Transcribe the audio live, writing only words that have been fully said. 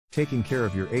Taking care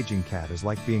of your aging cat is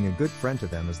like being a good friend to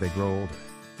them as they grow older.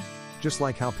 Just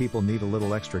like how people need a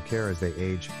little extra care as they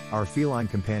age, our feline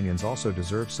companions also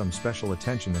deserve some special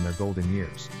attention in their golden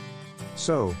years.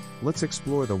 So, let's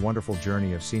explore the wonderful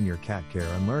journey of senior cat care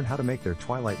and learn how to make their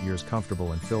twilight years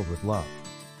comfortable and filled with love.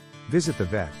 Visit the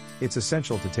vet. It's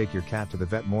essential to take your cat to the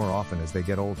vet more often as they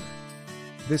get older.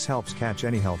 This helps catch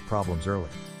any health problems early.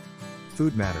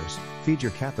 Food matters. Feed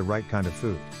your cat the right kind of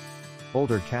food.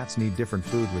 Older cats need different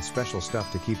food with special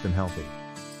stuff to keep them healthy.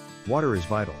 Water is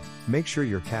vital. Make sure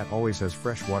your cat always has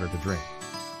fresh water to drink.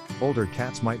 Older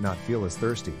cats might not feel as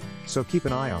thirsty, so keep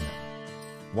an eye on them.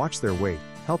 Watch their weight.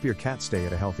 Help your cat stay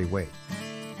at a healthy weight.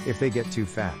 If they get too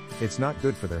fat, it's not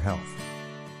good for their health.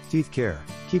 Teeth care.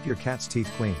 Keep your cat's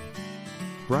teeth clean.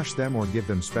 Brush them or give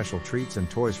them special treats and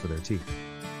toys for their teeth.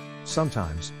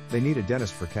 Sometimes, they need a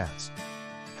dentist for cats.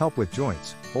 Help with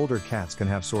joints. Older cats can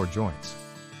have sore joints.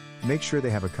 Make sure they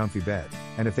have a comfy bed,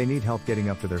 and if they need help getting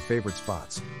up to their favorite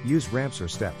spots, use ramps or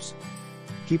steps.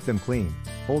 Keep them clean.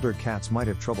 Older cats might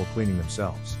have trouble cleaning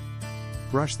themselves.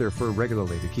 Brush their fur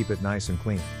regularly to keep it nice and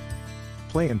clean.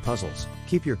 Play and puzzles.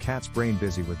 Keep your cat's brain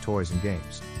busy with toys and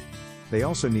games. They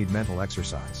also need mental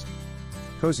exercise.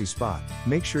 Cozy spot.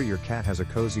 Make sure your cat has a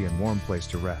cozy and warm place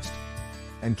to rest.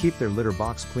 And keep their litter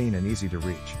box clean and easy to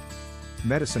reach.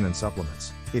 Medicine and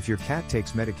supplements. If your cat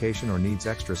takes medication or needs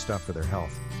extra stuff for their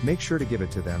health, make sure to give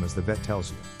it to them as the vet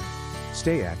tells you.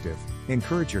 Stay active.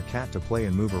 Encourage your cat to play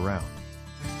and move around.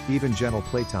 Even gentle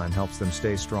playtime helps them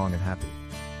stay strong and happy.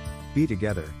 Be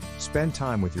together. Spend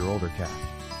time with your older cat.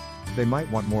 They might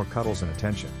want more cuddles and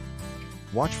attention.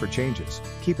 Watch for changes.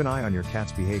 Keep an eye on your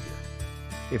cat's behavior.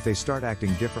 If they start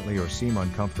acting differently or seem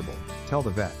uncomfortable, tell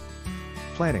the vet.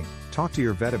 Planning. Talk to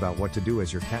your vet about what to do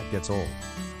as your cat gets old.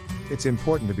 It's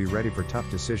important to be ready for tough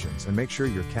decisions and make sure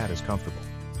your cat is comfortable.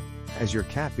 As your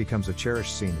cat becomes a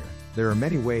cherished senior, there are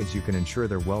many ways you can ensure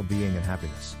their well-being and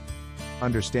happiness.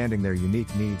 Understanding their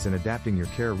unique needs and adapting your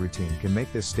care routine can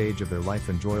make this stage of their life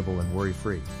enjoyable and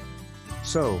worry-free.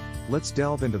 So, let's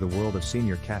delve into the world of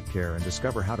senior cat care and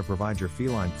discover how to provide your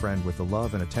feline friend with the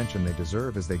love and attention they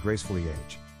deserve as they gracefully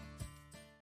age.